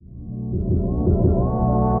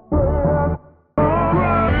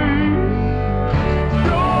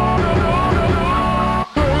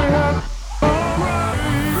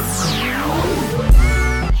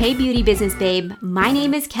beauty business babe. My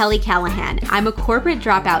name is Kelly Callahan. I'm a corporate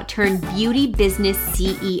dropout turned beauty business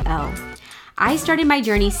CEO. I started my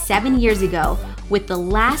journey 7 years ago with the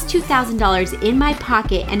last $2,000 in my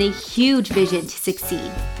pocket and a huge vision to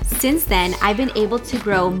succeed. Since then, I've been able to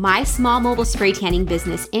grow my small mobile spray tanning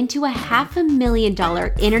business into a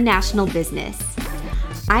 $500,000 international business.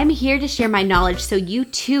 I'm here to share my knowledge so you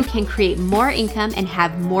too can create more income and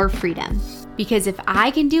have more freedom. Because if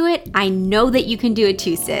I can do it, I know that you can do it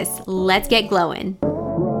too, sis. Let's get glowing.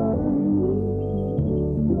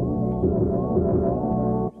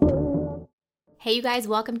 Hey, you guys,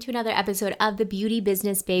 welcome to another episode of the Beauty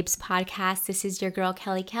Business Babes podcast. This is your girl,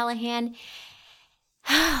 Kelly Callahan.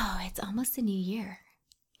 Oh, it's almost the new year.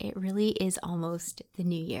 It really is almost the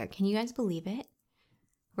new year. Can you guys believe it?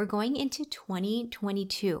 We're going into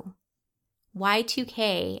 2022.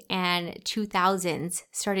 Y2K and 2000s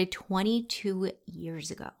started 22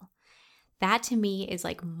 years ago. That to me is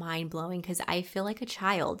like mind-blowing because I feel like a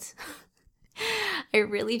child. I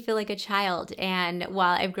really feel like a child. And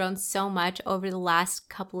while I've grown so much over the last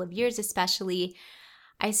couple of years especially,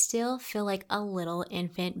 I still feel like a little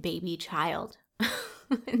infant baby child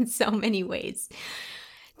in so many ways.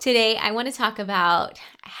 Today, I want to talk about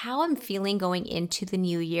how I'm feeling going into the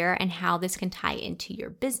new year and how this can tie into your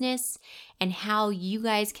business and how you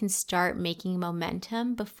guys can start making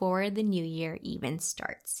momentum before the new year even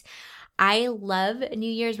starts. I love New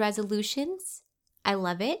Year's resolutions. I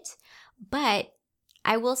love it. But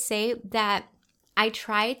I will say that I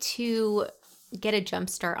try to get a jump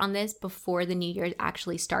start on this before the new year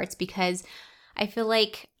actually starts because I feel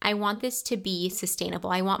like I want this to be sustainable.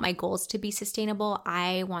 I want my goals to be sustainable.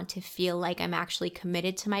 I want to feel like I'm actually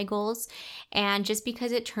committed to my goals. And just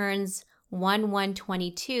because it turns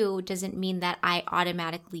 1/1/22 doesn't mean that I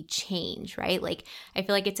automatically change, right? Like I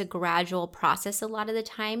feel like it's a gradual process a lot of the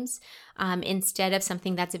times instead of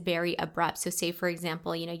something that's very abrupt. So say, for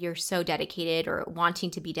example, you're so dedicated or wanting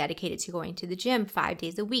to be dedicated to going to the gym 5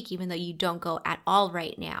 days a week, even though you don't go at all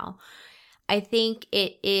right now. I think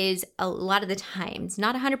it is a lot of the times,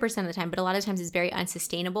 not 100% of the time, but a lot of times it's very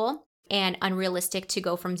unsustainable and unrealistic to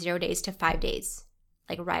go from 0 days to 5 days,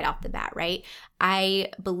 like right off the bat, right?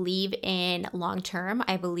 I believe in long term.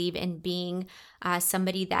 I believe in being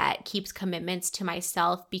somebody that keeps commitments to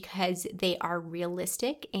myself because they are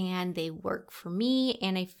realistic and they work for me.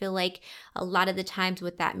 And I feel like a lot of the times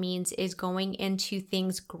what that means is going into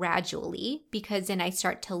things gradually because then I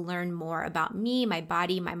start to learn more about me, my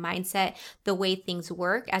body, my mindset, the way things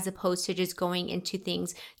work, as opposed to just going into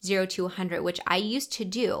things 0 to 100, which I used to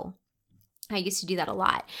do. I used to do that a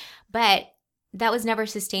lot. But that was never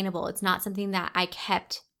sustainable. It's not something that I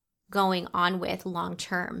kept going on with long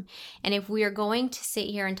term. And if we are going to sit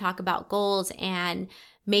here and talk about goals and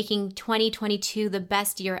making 2022 the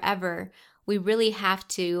best year ever, we really have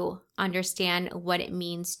to understand what it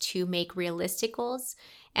means to make realistic goals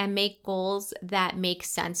and make goals that make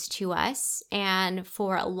sense to us. And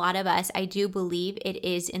for a lot of us, I do believe it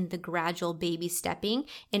is in the gradual baby stepping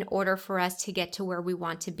in order for us to get to where we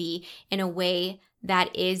want to be in a way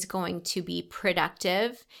that is going to be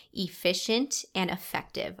productive, efficient, and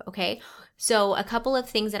effective, okay? So a couple of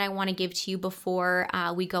things that I want to give to you before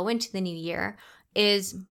we go into the new year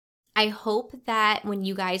is I hope that when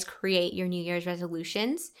you guys create your New Year's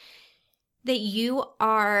resolutions, that you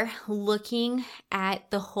are looking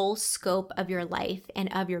at the whole scope of your life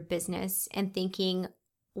and of your business and thinking,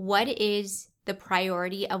 what is the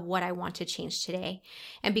priority of what I want to change today?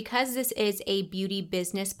 And because this is a beauty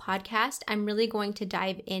business podcast, I'm really going to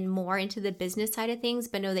dive in more into the business side of things,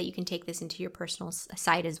 but know that you can take this into your personal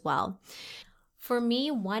side as well. For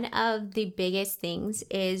me, one of the biggest things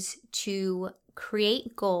is to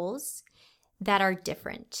create goals that are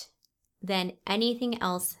different than anything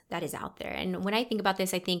else that is out there. And when I think about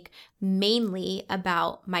this, I think mainly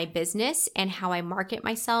about my business and how I market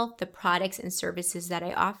myself, the products and services that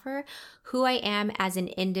I offer, who I am as an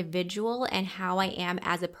individual, and how I am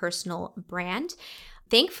as a personal brand.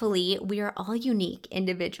 Thankfully, we are all unique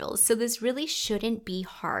individuals, so this really shouldn't be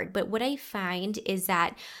hard. But what I find is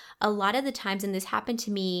that a lot of the times, and this happened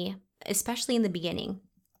to me, especially in the beginning,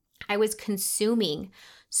 I was consuming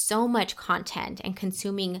so much content and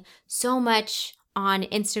consuming so much on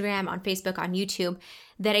Instagram, on Facebook, on YouTube,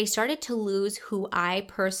 that I started to lose who I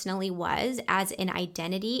personally was as an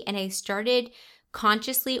identity. And I started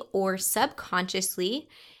consciously or subconsciously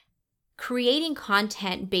creating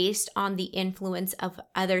content based on the influence of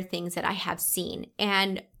other things that I have seen.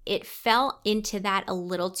 And it fell into that a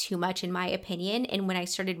little too much, in my opinion. And when I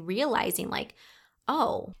started realizing like,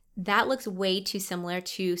 oh, that looks way too similar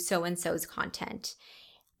to so-and-so's content.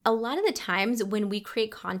 A lot of the times when we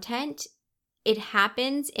create content, it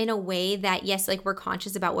happens in a way that, yes, like we're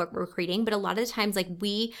conscious about what we're creating, but a lot of the times, like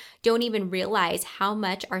we don't even realize how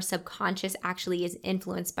much our subconscious actually is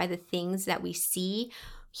influenced by the things that we see,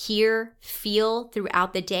 hear, feel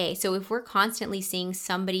throughout the day. So if we're constantly seeing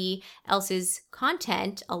somebody else's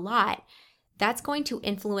content a lot, that's going to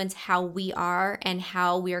influence how we are and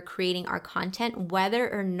how we are creating our content, whether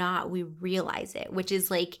or not we realize it, which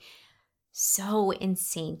is like so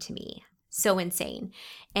insane to me. So insane.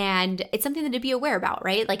 And it's something to be aware about,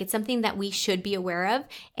 right? Like it's something that we should be aware of.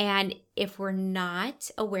 And if we're not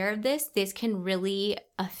aware of this, this can really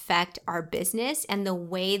affect our business and the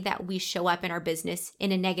way that we show up in our business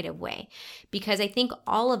in a negative way. Because I think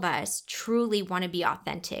all of us truly want to be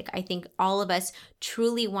authentic. I think all of us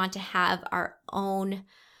truly want to have our own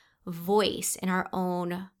voice and our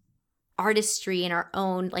own artistry and our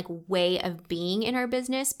own like way of being in our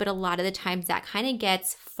business. But a lot of the times that kind of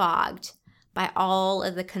gets fogged by all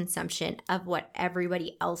of the consumption of what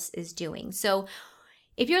everybody else is doing. So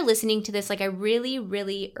if you're listening to this, like I really,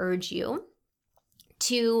 really urge you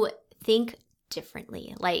to think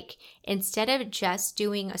differently. Like instead of just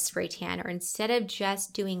doing a spray tan or instead of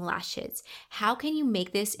just doing lashes, how can you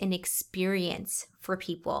make this an experience for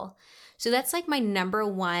people? So that's like my number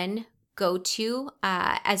one go-to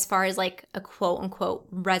as far as like a quote unquote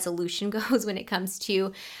resolution goes when it comes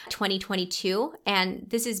to 2022. And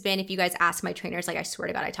this has been, if you guys ask my trainers, like I swear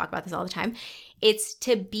to God, I talk about this all the time. It's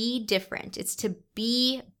to be different. It's to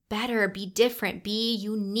be better, be different, be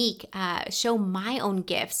unique, show my own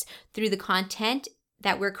gifts through the content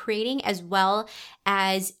that we're creating, as well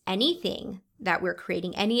as anything that we're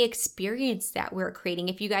creating, any experience that we're creating.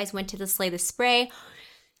 If you guys went to the Slay the Spray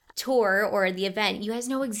tour or the event, you guys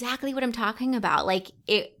know exactly what I'm talking about. Like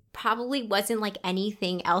it probably wasn't like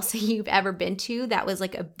anything else that you've ever been to that was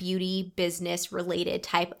like a beauty business related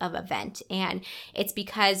type of event. And it's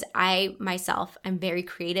because I'm very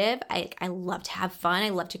creative. I love to have fun. I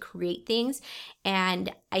love to create things.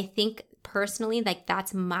 And I think personally, like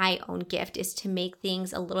that's my own gift, is to make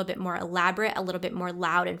things a little bit more elaborate, a little bit more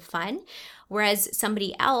loud and fun. Whereas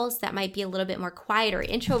somebody else that might be a little bit more quiet or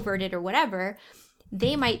introverted or whatever,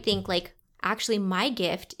 they might think like, actually my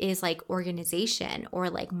gift is like organization, or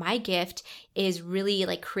like my gift is really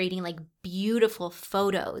like creating like beautiful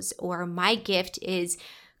photos, or my gift is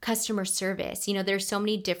customer service. You know, there's so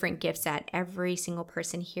many different gifts that every single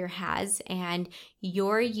person here has, and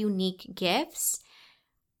your unique gifts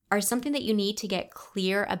are something that you need to get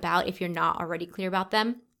clear about if you're not already clear about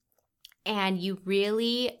them. And you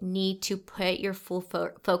really need to put your full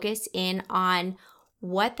focus in on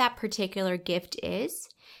what that particular gift is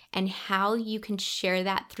and how you can share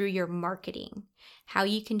that through your marketing, how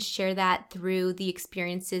you can share that through the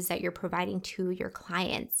experiences that you're providing to your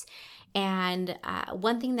clients. And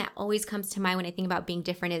one thing that always comes to mind when I think about being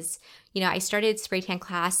different is, you know, I started spray tan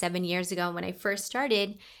class 7 years ago. And when I first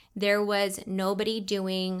started, there was nobody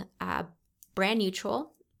doing brand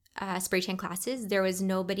neutral spray tan classes. There was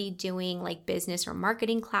nobody doing like business or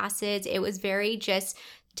marketing classes. It was very just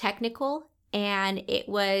technical. And it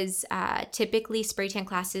was typically spray tan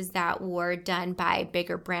classes that were done by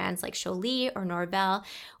bigger brands like Jolie or Norvell,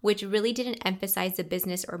 which really didn't emphasize the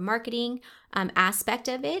business or marketing aspect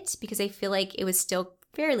of it, because I feel like it was still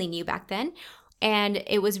fairly new back then. And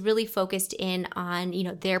it was really focused in on, you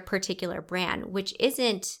know, their particular brand, which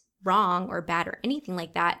isn't wrong or bad or anything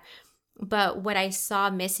like that. But what I saw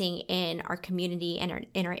missing in our community and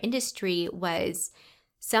in our industry was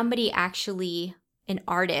somebody actually, an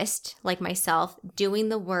artist like myself, doing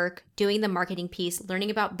the work, doing the marketing piece,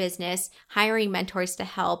 learning about business, hiring mentors to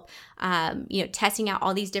help, testing out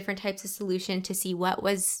all these different types of solutions to see what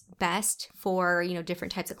was best for, you know,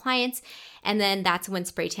 different types of clients. And then that's when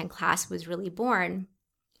Spray Tan Class was really born.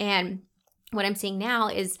 And what I'm seeing now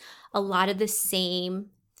is a lot of the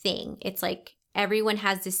same thing. It's like everyone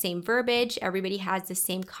has the same verbiage. Everybody has the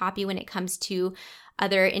same copy when it comes to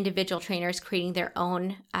other individual trainers creating their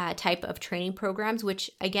own type of training programs, which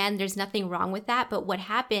again, there's nothing wrong with that. But what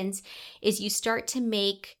happens is you start to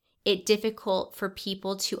make it difficult for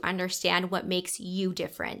people to understand what makes you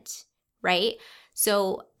different, right?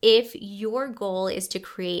 So if your goal is to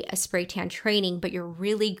create a spray tan training, but you're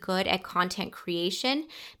really good at content creation,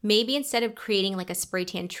 maybe instead of creating like a spray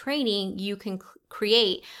tan training, you can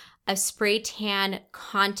create a spray tan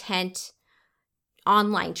content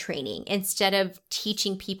online training instead of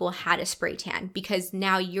teaching people how to spray tan, because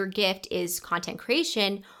now your gift is content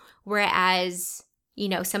creation, whereas, you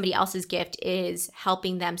know, somebody else's gift is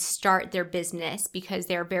helping them start their business because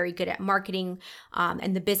they're very good at marketing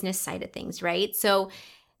and the business side of things, right? So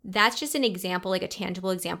that's just an example, like a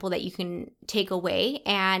tangible example that you can take away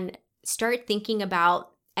and start thinking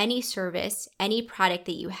about any service, any product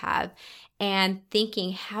that you have, and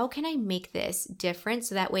thinking, how can I make this different?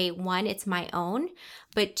 So that way, one, it's my own,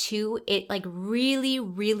 but two, it like really,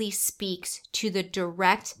 really speaks to the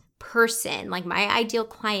direct person, like my ideal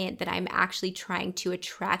client that I'm actually trying to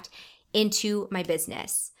attract into my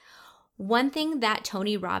business. One thing that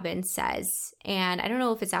Tony Robbins says, and I don't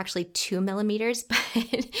know if it's actually 2 millimeters,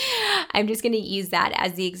 but I'm just going to use that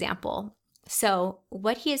as the example. So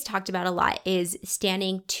what he has talked about a lot is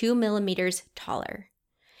standing 2 millimeters taller.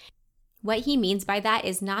 What he means by that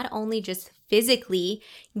is not only just physically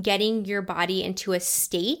getting your body into a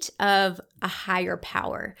state of a higher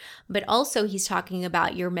power, but also he's talking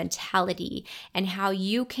about your mentality and how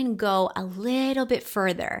you can go a little bit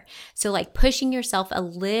further. So like pushing yourself a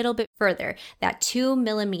little bit further, that 2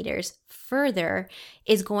 millimeters further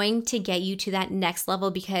is going to get you to that next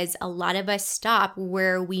level, because a lot of us stop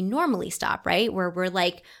where we normally stop, right? Where we're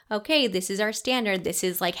like, okay, this is our standard. This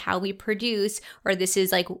is like how we produce, or this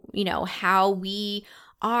is like, how we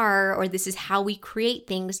are, or this is how we create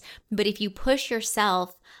things. But if you push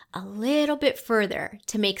yourself a little bit further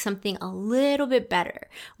to make something a little bit better,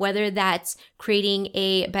 whether that's creating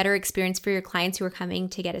a better experience for your clients who are coming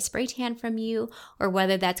to get a spray tan from you, or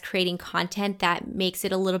whether that's creating content that makes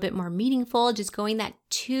it a little bit more meaningful, just going that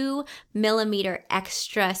 2 millimeter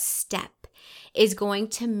extra step is going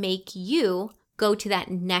to make you go to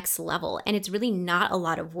that next level. And it's really not a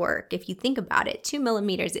lot of work. If you think about it, 2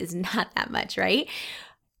 millimeters is not that much, right?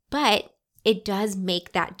 But it does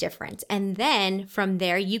make that difference. And then from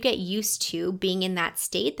there, you get used to being in that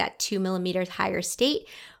state, that 2 millimeters higher state.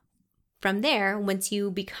 From there, once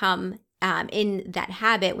you become in that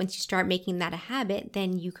habit, once you start making that a habit,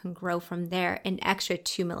 then you can grow from there an extra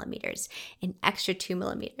 2 millimeters, an extra 2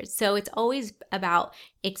 millimeters. So it's always about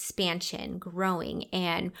expansion, growing.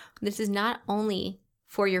 And this is not only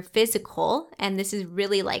for your physical, and this is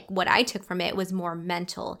really like what I took from it was more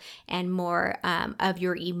mental and more of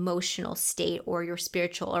your emotional state or your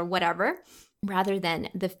spiritual or whatever, rather than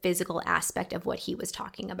the physical aspect of what he was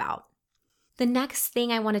talking about. The next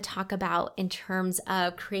thing I want to talk about in terms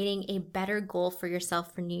of creating a better goal for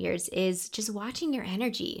yourself for New Year's is just watching your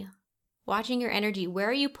energy. Watching your energy. Where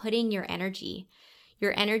are you putting your energy?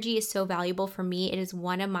 Your energy is so valuable for me. It is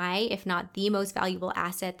one of my, if not the most valuable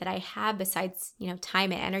asset that I have besides,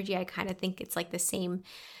 time and energy. I kind of think it's like the same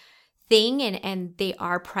thing, and they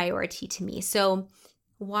are priority to me. So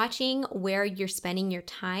watching where you're spending your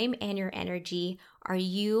time and your energy. Are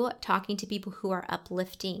you talking to people who are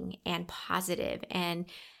uplifting and positive and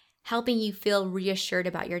helping you feel reassured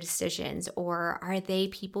about your decisions? Or are they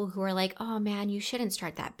people who are like, oh man, you shouldn't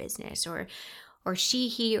start that business, or she,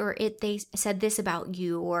 he, or it, they said this about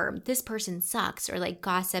you, or this person sucks, or like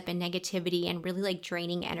gossip and negativity and really like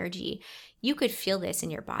draining energy? You could feel this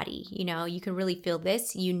in your body. You can really feel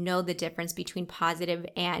this. The difference between positive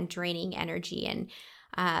and draining energy. And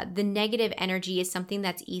the negative energy is something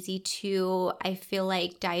that's easy to, I feel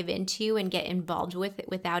like, dive into and get involved with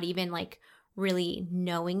without even like really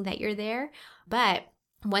knowing that you're there. But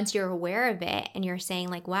once you're aware of it and you're saying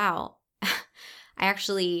like, wow, I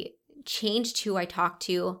actually changed who I talk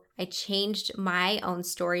to. I changed my own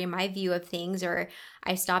story and my view of things, or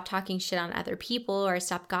I stopped talking shit on other people, or I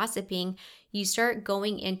stopped gossiping. You start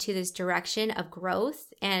going into this direction of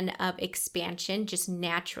growth and of expansion just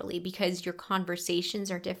naturally, because your conversations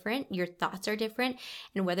are different, your thoughts are different,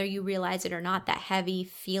 and whether you realize it or not, that heavy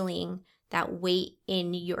feeling, that weight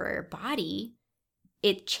in your body,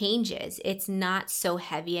 it changes. It's not so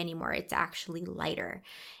heavy anymore. It's actually lighter.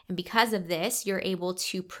 And because of this, you're able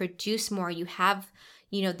to produce more. You have,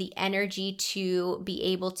 the energy to be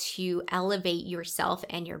able to elevate yourself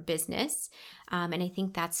and your business. And I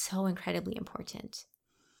think that's so incredibly important.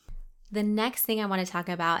 The next thing I want to talk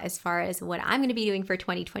about as far as what I'm going to be doing for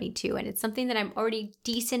 2022, and it's something that I'm already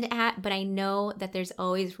decent at, but I know that there's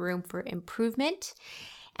always room for improvement,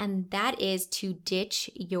 and that is to ditch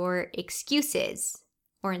your excuses.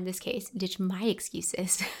 Or in this case, ditch my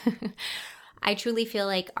excuses. I truly feel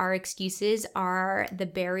like our excuses are the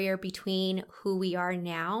barrier between who we are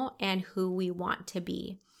now and who we want to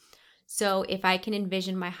be. So if I can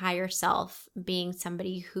envision my higher self being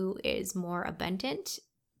somebody who is more abundant,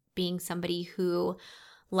 being somebody who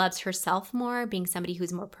loves herself more, being somebody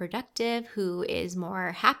who's more productive, who is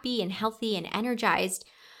more happy and healthy and energized,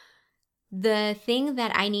 the thing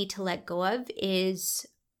that I need to let go of is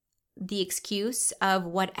the excuse of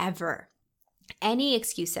whatever, any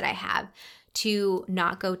excuse that I have to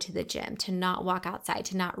not go to the gym, to not walk outside,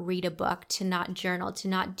 to not read a book, to not journal, to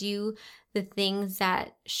not do the things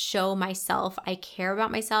that show myself I care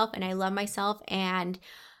about myself and I love myself and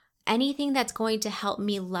anything that's going to help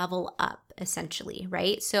me level up, essentially,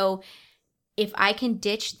 right? So if I can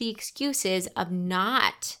ditch the excuses of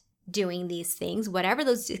not doing these things, whatever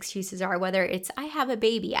those excuses are, whether it's I have a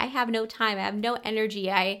baby, I have no time, I have no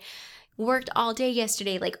energy, I worked all day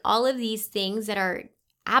yesterday, like all of these things that are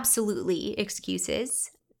absolutely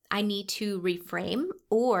excuses, I need to reframe,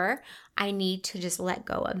 or I need to just let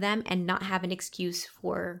go of them and not have an excuse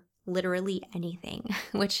for literally anything,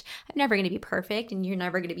 which I'm never going to be perfect, and you're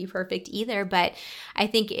never going to be perfect either. But I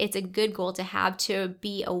think it's a good goal to have, to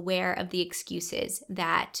be aware of the excuses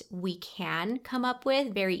that we can come up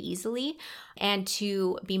with very easily, and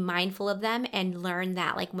to be mindful of them and learn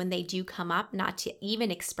that, like, when they do come up, not to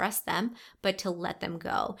even express them, but to let them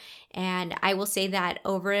go. And I will say that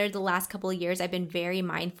over the last couple of years, I've been very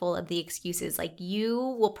mindful of the excuses. Like, you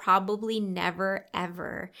will probably never,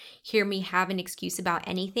 ever hear me have an excuse about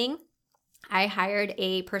anything. I hired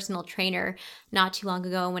a personal trainer not too long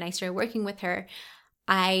ago. When I started working with her,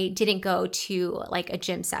 I didn't go to like a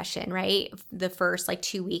gym session, right? The first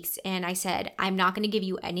 2 weeks. And I said, I'm not going to give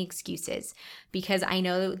you any excuses, because I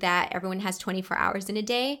know that everyone has 24 hours in a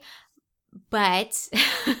day. But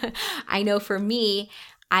I know for me,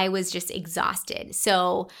 I was just exhausted.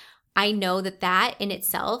 So I know that in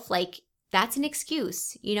itself, that's an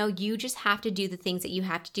excuse. You just have to do the things that you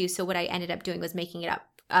have to do. So what I ended up doing was making it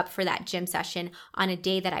up for that gym session on a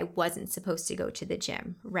day that I wasn't supposed to go to the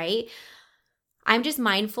gym, right? I'm just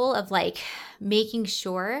mindful of making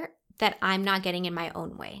sure that I'm not getting in my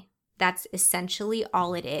own way. That's essentially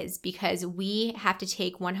all it is, because we have to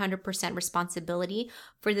take 100% responsibility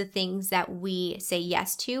for the things that we say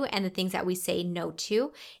yes to and the things that we say no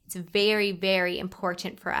to. It's very, very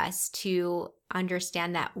important for us to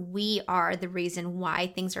understand that we are the reason why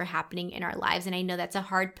things are happening in our lives. And I know that's a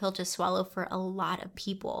hard pill to swallow for a lot of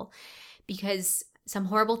people, because some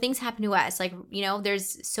horrible things happen to us.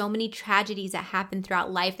 There's so many tragedies that happen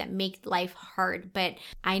throughout life that make life hard. But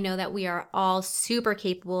I know that we are all super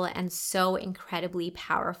capable and so incredibly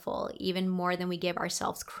powerful, even more than we give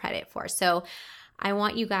ourselves credit for. So I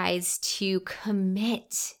want you guys to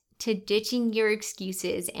commit to ditching your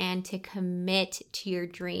excuses and to commit to your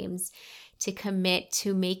dreams, to commit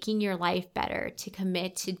to making your life better, to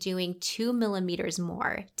commit to doing 2 millimeters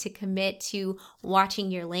more, to commit to watching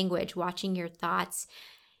your language, watching your thoughts,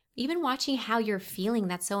 even watching how you're feeling.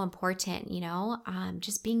 That's so important,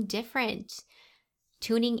 just being different,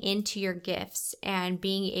 tuning into your gifts and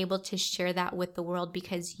being able to share that with the world,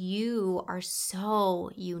 because you are so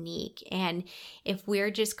unique. And if we're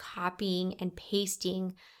just copying and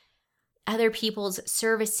pasting other people's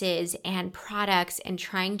services and products and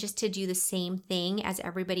trying just to do the same thing as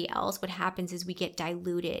everybody else, what happens is we get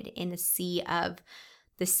diluted in the sea of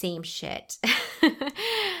the same shit.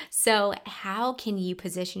 So how can you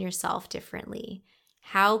position yourself differently?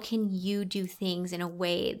 How can you do things in a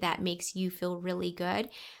way that makes you feel really good?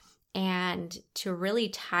 And to really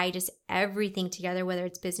tie just everything together, whether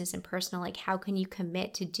it's business and personal, how can you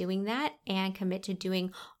commit to doing that and commit to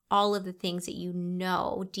doing all of the things that you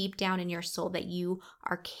know deep down in your soul that you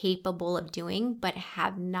are capable of doing, but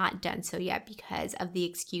have not done so yet because of the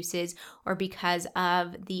excuses or because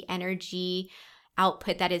of the energy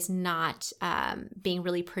output that is not being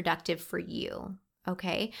really productive for you.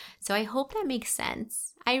 Okay, so I hope that makes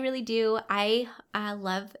sense. I really do. I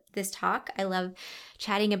love this talk. I love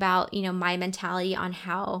chatting about, my mentality on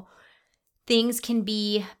how things can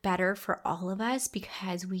be better for all of us,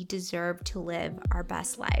 because we deserve to live our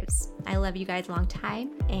best lives. I love you guys a long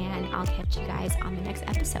time, and I'll catch you guys on the next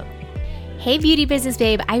episode. Hey, Beauty Business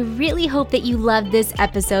Babe. I really hope that you loved this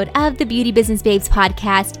episode of the Beauty Business Babes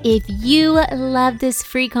podcast. If you love this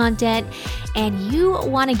free content and you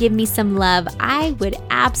want to give me some love, I would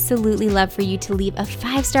absolutely love for you to leave a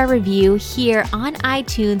 5-star review here on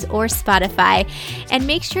iTunes or Spotify. And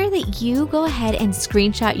make sure that you go ahead and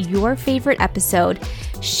screenshot your favorite episode,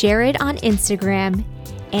 share it on Instagram,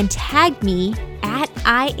 and tag me at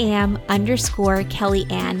 @Iam_KellyAnn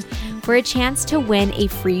for a chance to win a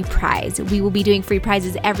free prize. We will be doing free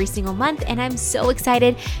prizes every single month, and I'm so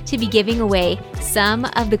excited to be giving away some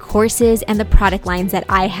of the courses and the product lines that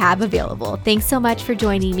I have available. Thanks so much for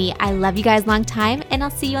joining me. I love you guys long time, and I'll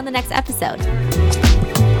see you on the next episode.